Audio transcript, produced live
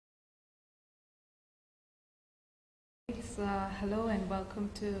Hello and welcome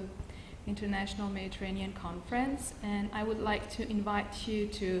to International Mediterranean Conference, and I would like to invite you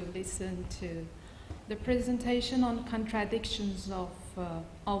to listen to the presentation on contradictions of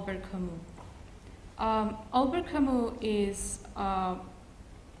Albert Camus. Albert Camus is, how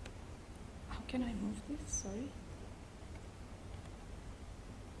can I move this? Sorry.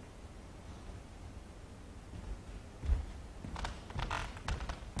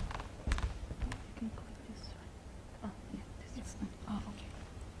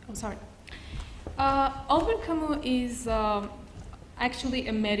 Sorry. Albert Camus is actually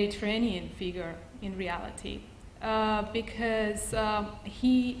a Mediterranean figure in reality because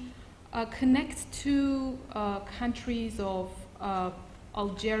he connects two countries of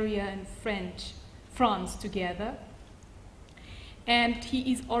Algeria and France together. And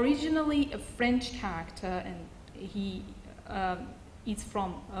he is originally a French character, and he is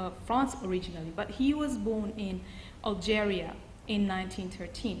from France originally, but he was born in Algeria in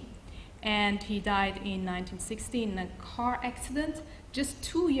 1913, and he died in 1916 in a car accident just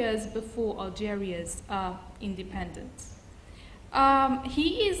 2 years before Algeria's independence.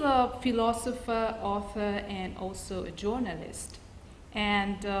 He is a philosopher, author, and also a journalist,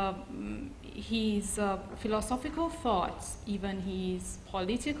 and his philosophical thoughts, even his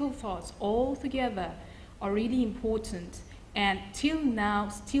political thoughts, all together are really important, and till now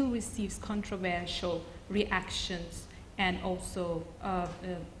still receives controversial reactions and also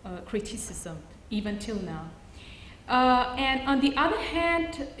criticism, even till now. And on the other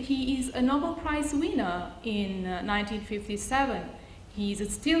hand, he is a Nobel Prize winner in 1957. He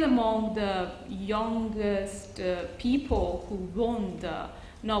is still among the youngest people who won the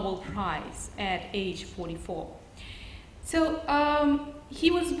Nobel Prize at age 44. So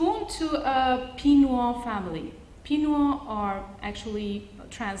he was born to a Pinot family. Pinot are actually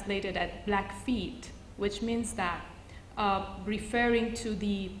translated as Blackfeet, which means that referring to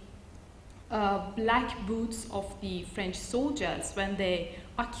the black boots of the French soldiers when they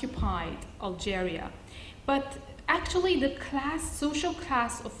occupied Algeria. But actually the social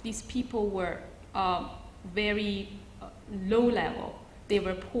class of these people were very low level. They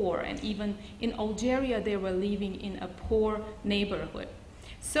were poor, and even in Algeria they were living in a poor neighborhood.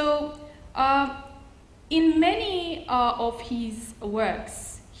 So in many of his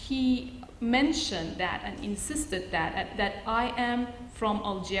works, he mentioned that and insisted that I am from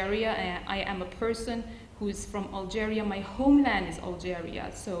Algeria, and I am a person who is from Algeria. My homeland is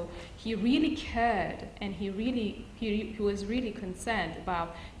Algeria. So he really cared, and he was really concerned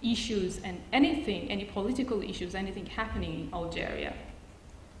about issues and any political issues, anything happening in Algeria.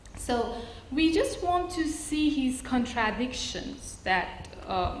 So we just want to see his contradictions that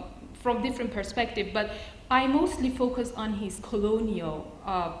from different perspectives, but I mostly focus on his colonial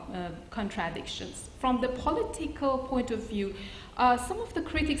contradictions. From the political point of view, some of the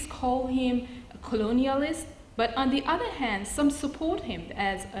critics call him a colonialist, but on the other hand, some support him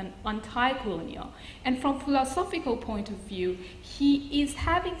as an anti-colonial. And from philosophical point of view, he is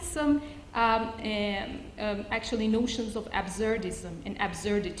having some actually notions of absurdism and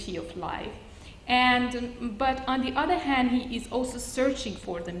absurdity of life. But on the other hand, he is also searching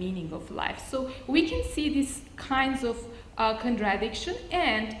for the meaning of life. So we can see these kinds of contradiction,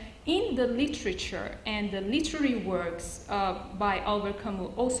 and in the literature and the literary works by Albert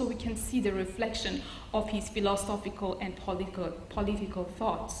Camus, also we can see the reflection of his philosophical and political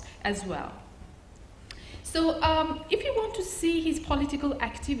thoughts as well. So if you want to see his political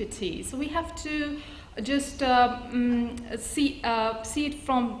activities, we have to just see it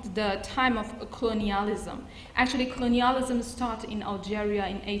from the time of colonialism. Actually, colonialism started in Algeria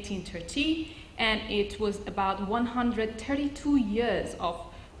in 1830, and it was about 132 years of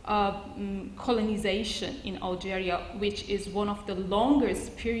colonization in Algeria, which is one of the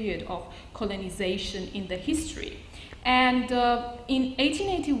longest period of colonization in the history. And in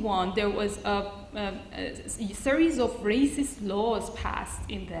 1881, there was a series of racist laws passed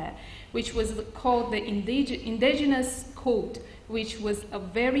in there, which was called the Indigenous Code, which was a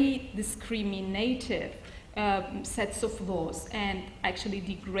very discriminative sets of laws, and actually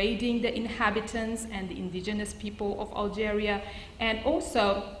degrading the inhabitants and the indigenous people of Algeria. And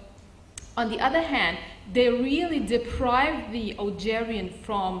also, on the other hand, they really deprived the Algerian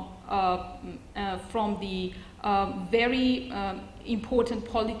from the very important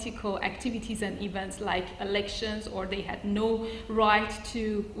political activities and events like elections, or they had no right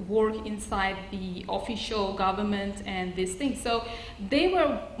to work inside the official government and these things. So they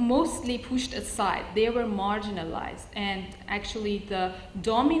were mostly pushed aside, they were marginalized, and actually the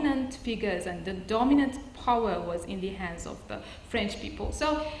dominant figures and the dominant power was in the hands of the French people.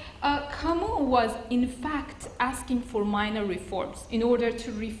 So Camus was in fact asking for minor reforms in order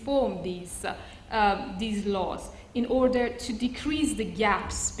to reform these laws, in order to decrease the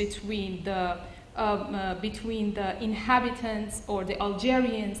gaps between the inhabitants or the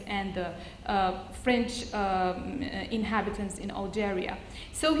Algerians and the French inhabitants in Algeria.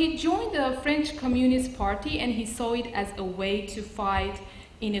 So he joined the French Communist Party, and he saw it as a way to fight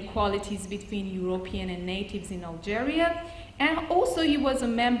inequalities between European and natives in Algeria. And also he was a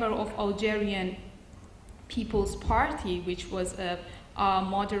member of Algerian People's Party, which was a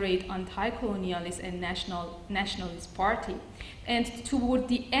moderate anti-colonialist and nationalist party. And toward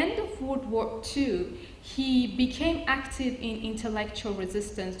the end of World War II, he became active in intellectual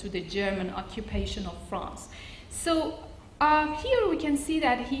resistance to the German occupation of France. So here we can see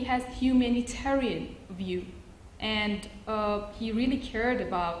that he has humanitarian view, and he really cared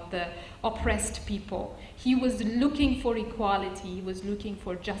about the oppressed people. He was looking for equality, he was looking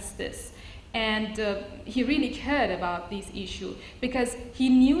for justice. And he really cared about this issue because he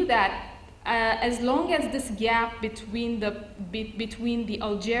knew that as long as this gap between the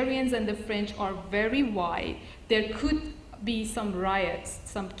Algerians and the French are very wide, there could be some riots,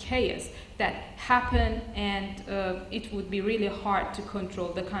 some chaos that happen, and it would be really hard to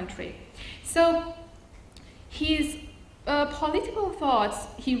control the country. So his political thoughts,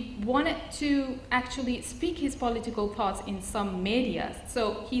 he wanted to actually speak his political thoughts in some media.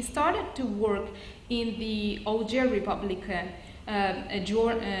 So he started to work in the Alger Republican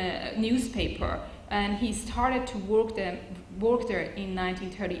newspaper, and he started to work there in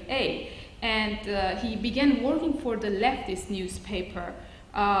 1938. And he began working for the leftist newspaper.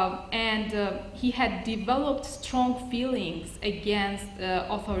 He had developed strong feelings against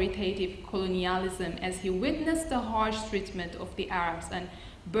authoritative colonialism as he witnessed the harsh treatment of the Arabs and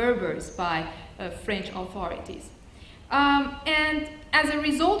Berbers by French authorities. And as a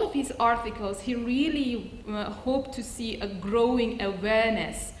result of his articles, he really hoped to see a growing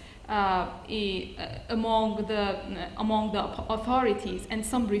awareness among the authorities and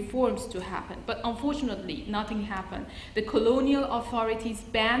some reforms to happen. But unfortunately, nothing happened. The colonial authorities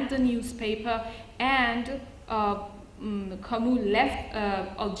banned the newspaper, and Camus left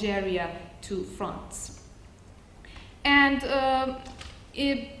Algeria to France. And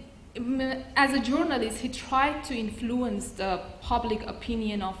as a journalist, he tried to influence the public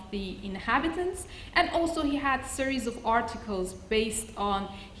opinion of the inhabitants, and also he had a series of articles based on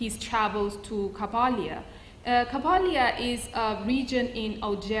his travels to Kabylia. Kabylia is a region in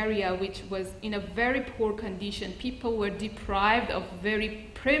Algeria which was in a very poor condition. People were deprived of very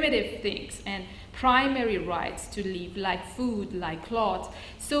primitive things and primary rights to live, like food, like clothes.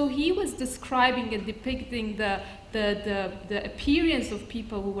 So he was describing and depicting the appearance of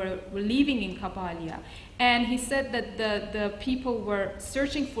people who were living in Kabylia. And he said that the people were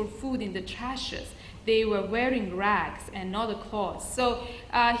searching for food in the trashes. They were wearing rags and not a cloth. So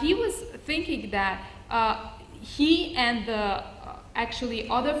he was thinking that he and the actually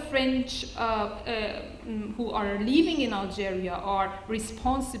other French who are living in Algeria are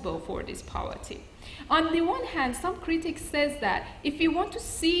responsible for this poverty. On the one hand, some critics says that if you want to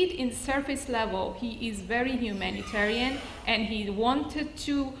see it in surface level, he is very humanitarian and he wanted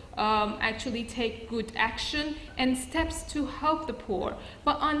to actually take good action and steps to help the poor.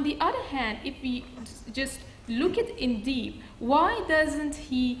 But on the other hand, if we just look at in deep, why doesn't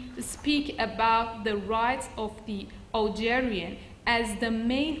he speak about the rights of the Algerian as the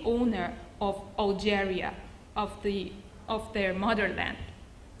main owner of Algeria, of their motherland?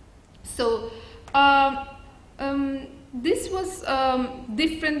 So this was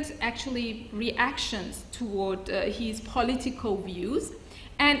different actually reactions toward his political views.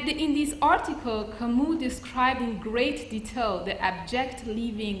 And in this article, Camus described in great detail the abject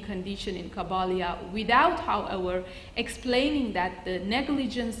living condition in Kabylia without, however, explaining that the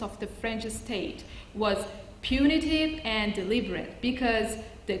negligence of the French state was punitive and deliberate, because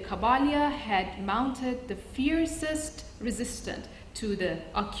the Kabylia had mounted the fiercest resistance to the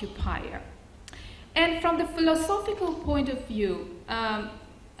occupier. And from the philosophical point of view,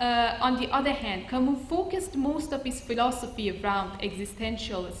 on the other hand, Camus focused most of his philosophy around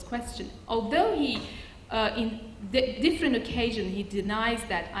existentialist question. Although he, in different occasions, he denies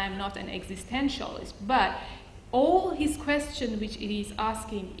that I am not an existentialist, but all his question which it is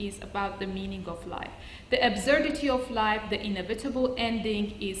asking is about the meaning of life. The absurdity of life, the inevitable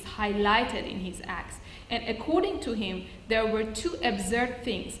ending is highlighted in his acts. And according to him, there were two absurd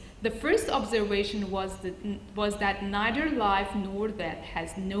things. The first observation was that neither life nor death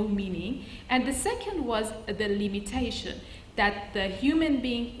has no meaning. And the second was the limitation, that the human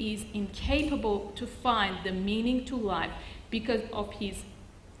being is incapable to find the meaning to life because of his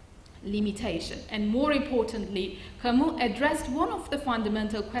limitation. And more importantly, Camus addressed one of the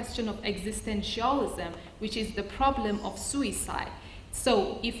fundamental questions of existentialism, which is the problem of suicide.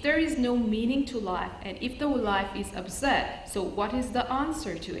 So if there is no meaning to life, and if the life is absurd, so what is the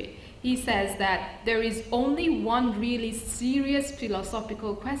answer to it? He says that there is only one really serious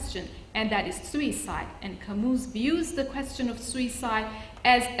philosophical question, and that is suicide. And Camus views the question of suicide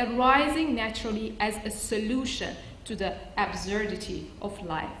as arising naturally as a solution to the absurdity of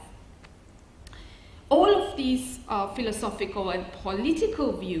life. All of these philosophical and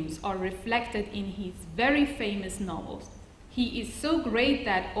political views are reflected in his very famous novels. He is so great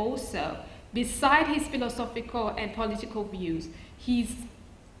that also, beside his philosophical and political views, his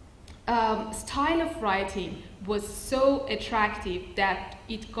style of writing was so attractive that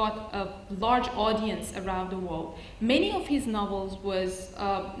it got a large audience around the world. Many of his novels was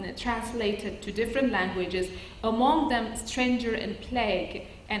translated to different languages, among them Stranger and Plague,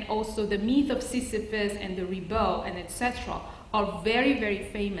 and also The Myth of Sisyphus and The Rebel, and etc. are very, very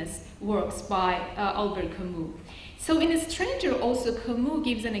famous works by Albert Camus. So in A Stranger also, Camus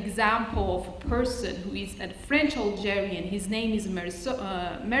gives an example of a person who is a French Algerian. His name is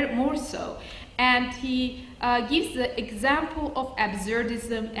Morceau, and he gives the example of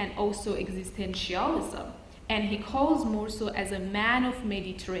absurdism and also existentialism. And he calls Morceau as a man of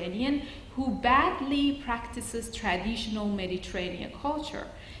Mediterranean who badly practices traditional Mediterranean culture.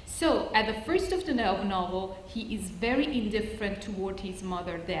 So at the first of the novel, he is very indifferent toward his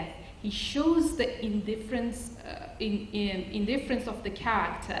mother's death. He shows the indifference, indifference of the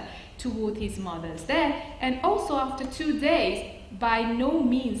character toward his mother's death, and also after 2 days, by no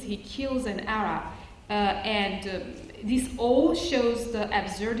means he kills an Arab, this all shows the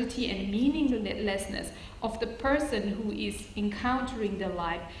absurdity and meaninglessness of the person who is encountering the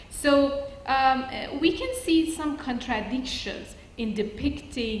life. So we can see some contradictions in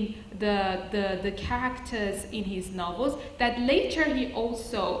depicting the characters in his novels, that later he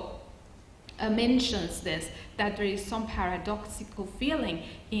also mentions this, that there is some paradoxical feeling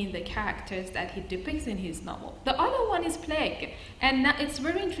in the characters that he depicts in his novel. The other one is Plague, and it's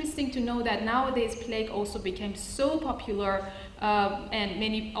very interesting to know that nowadays Plague also became so popular, and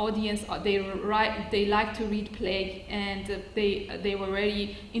many audience they like to read Plague, and they were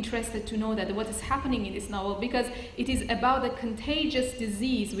very interested to know that what is happening in this novel, because it is about a contagious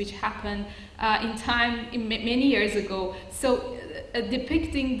disease which happened many years ago. So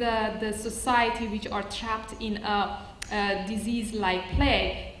depicting the society which are trapped in a disease like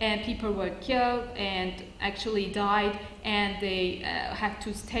plague, and people were killed and actually died, and they had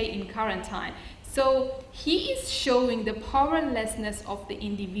to stay in quarantine. So he is showing the powerlessness of the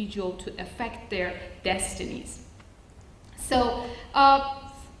individual to affect their destinies. So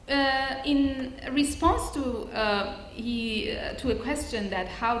in response to a question that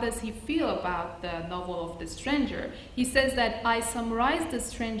how does he feel about the novel of The Stranger, he says that I summarized The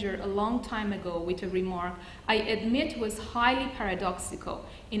Stranger a long time ago with a remark I admit was highly paradoxical.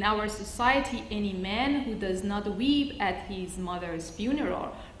 In our society, any man who does not weep at his mother's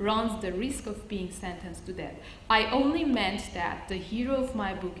funeral runs the risk of being sentenced to death. I only meant that the hero of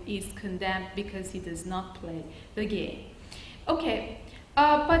my book is condemned because he does not play the game. Okay.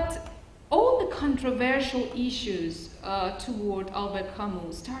 But all the controversial issues toward Albert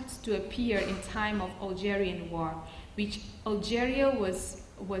Camus starts to appear in time of Algerian War, which Algeria was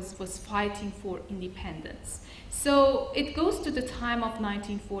fighting for independence. So it goes to the time of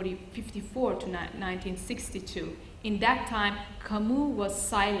 1954 to 1962. In that time, Camus was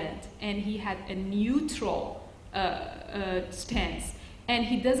silent, and he had a neutral stance, and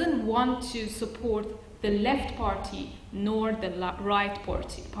he doesn't want to support the left party nor the right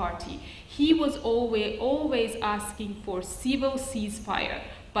party. He was always asking for civil ceasefire,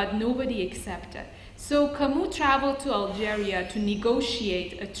 but nobody accepted. So Camus traveled to Algeria to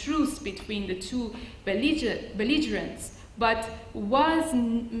negotiate a truce between the two belligerents, but was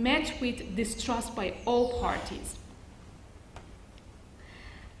met with distrust by all parties.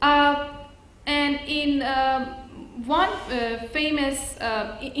 And in one famous,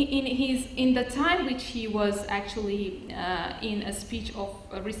 in the time which he was actually in a speech of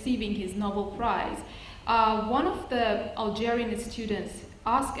receiving his Nobel Prize, one of the Algerian students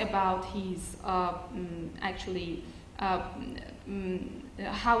asked about his actually how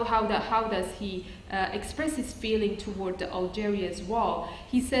does he express his feeling toward the Algeria's war,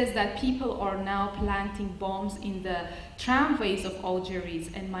 he says that people are now planting bombs in the tramways of Algiers,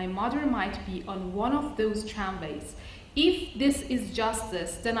 and my mother might be on one of those tramways. If this is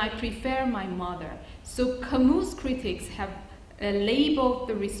justice, then I prefer my mother. So Camus' critics have labeled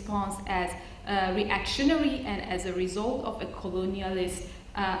the response as reactionary and as a result of a colonialist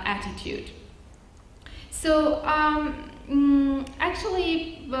attitude. So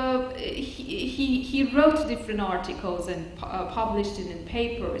actually, he wrote different articles and published it in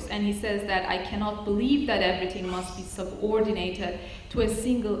papers, and he says that I cannot believe that everything must be subordinated to a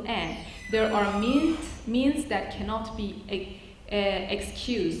single end. There are means that cannot be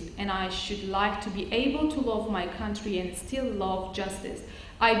excused, and I should like to be able to love my country and still love justice.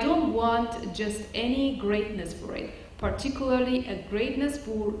 I don't want just any greatness for it, particularly a greatness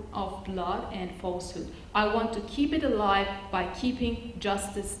born of blood and falsehood. I want to keep it alive by keeping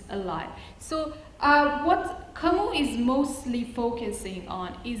justice alive. So what Camus is mostly focusing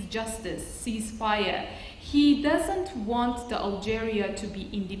on is justice, ceasefire. He doesn't want the Algeria to be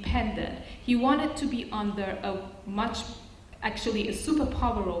independent. He wanted to be under actually a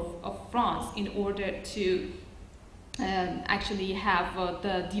superpower of France in order to actually have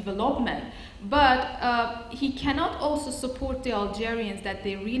the development. But he cannot also support the Algerians that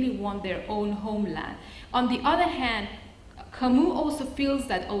they really want their own homeland. On the other hand, Camus also feels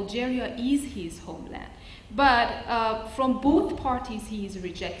that Algeria is his homeland. But from both parties he is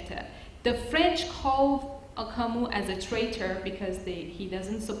rejected. The French call Camus as a traitor because he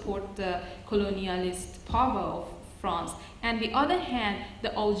doesn't support the colonialist power of France. And the other hand,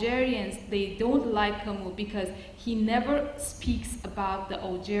 the Algerians, they don't like Camus because he never speaks about the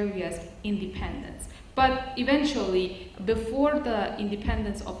Algeria's independence. But eventually, before the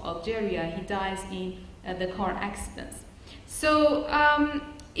independence of Algeria, he dies in the car accidents. So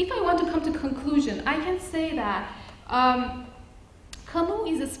if I want to come to conclusion, I can say that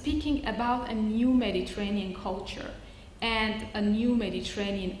Camus is speaking about a new Mediterranean culture and a new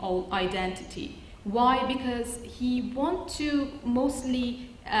Mediterranean identity. Why? Because he wants to mostly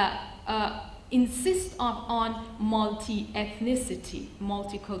insist on multi-ethnicity,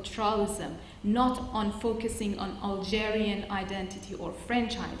 multiculturalism, not on focusing on Algerian identity or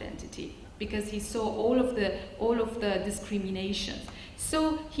French identity, because he saw all of the discriminations.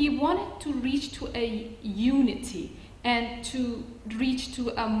 So he wanted to reach to a unity and to reach to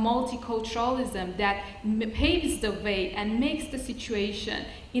a multiculturalism that paves the way and makes the situation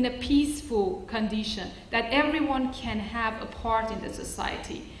in a peaceful condition, that everyone can have a part in the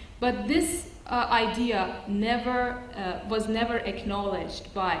society. But this idea was never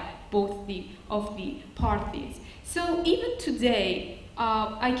acknowledged by both of the parties. So even today,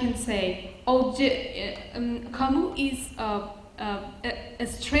 I can say Camus is a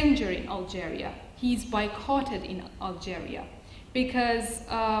stranger in Algeria. He's boycotted in Algeria because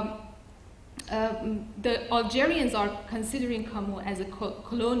the Algerians are considering Camus as a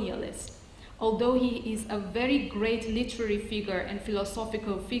colonialist. Although he is a very great literary figure and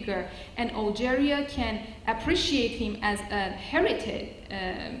philosophical figure, and Algeria can appreciate him as a heritage,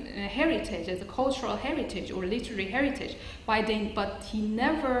 as a cultural heritage or literary heritage, but they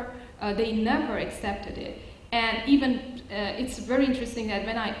never accepted it. And even it's very interesting that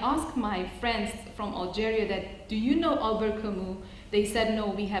when I asked my friends from Algeria that, do you know Albert Camus? They said, no,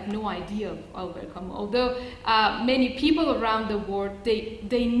 we have no idea of Albert Camus. Although many people around the world,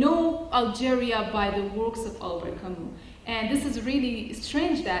 they know Algeria by the works of Albert Camus. And this is really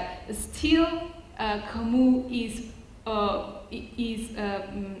strange that still Camus is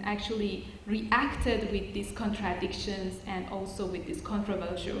actually reacted with these contradictions and also with these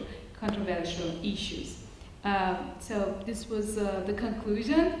controversial issues. So this was the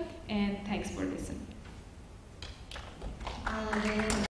conclusion, and thanks for listening.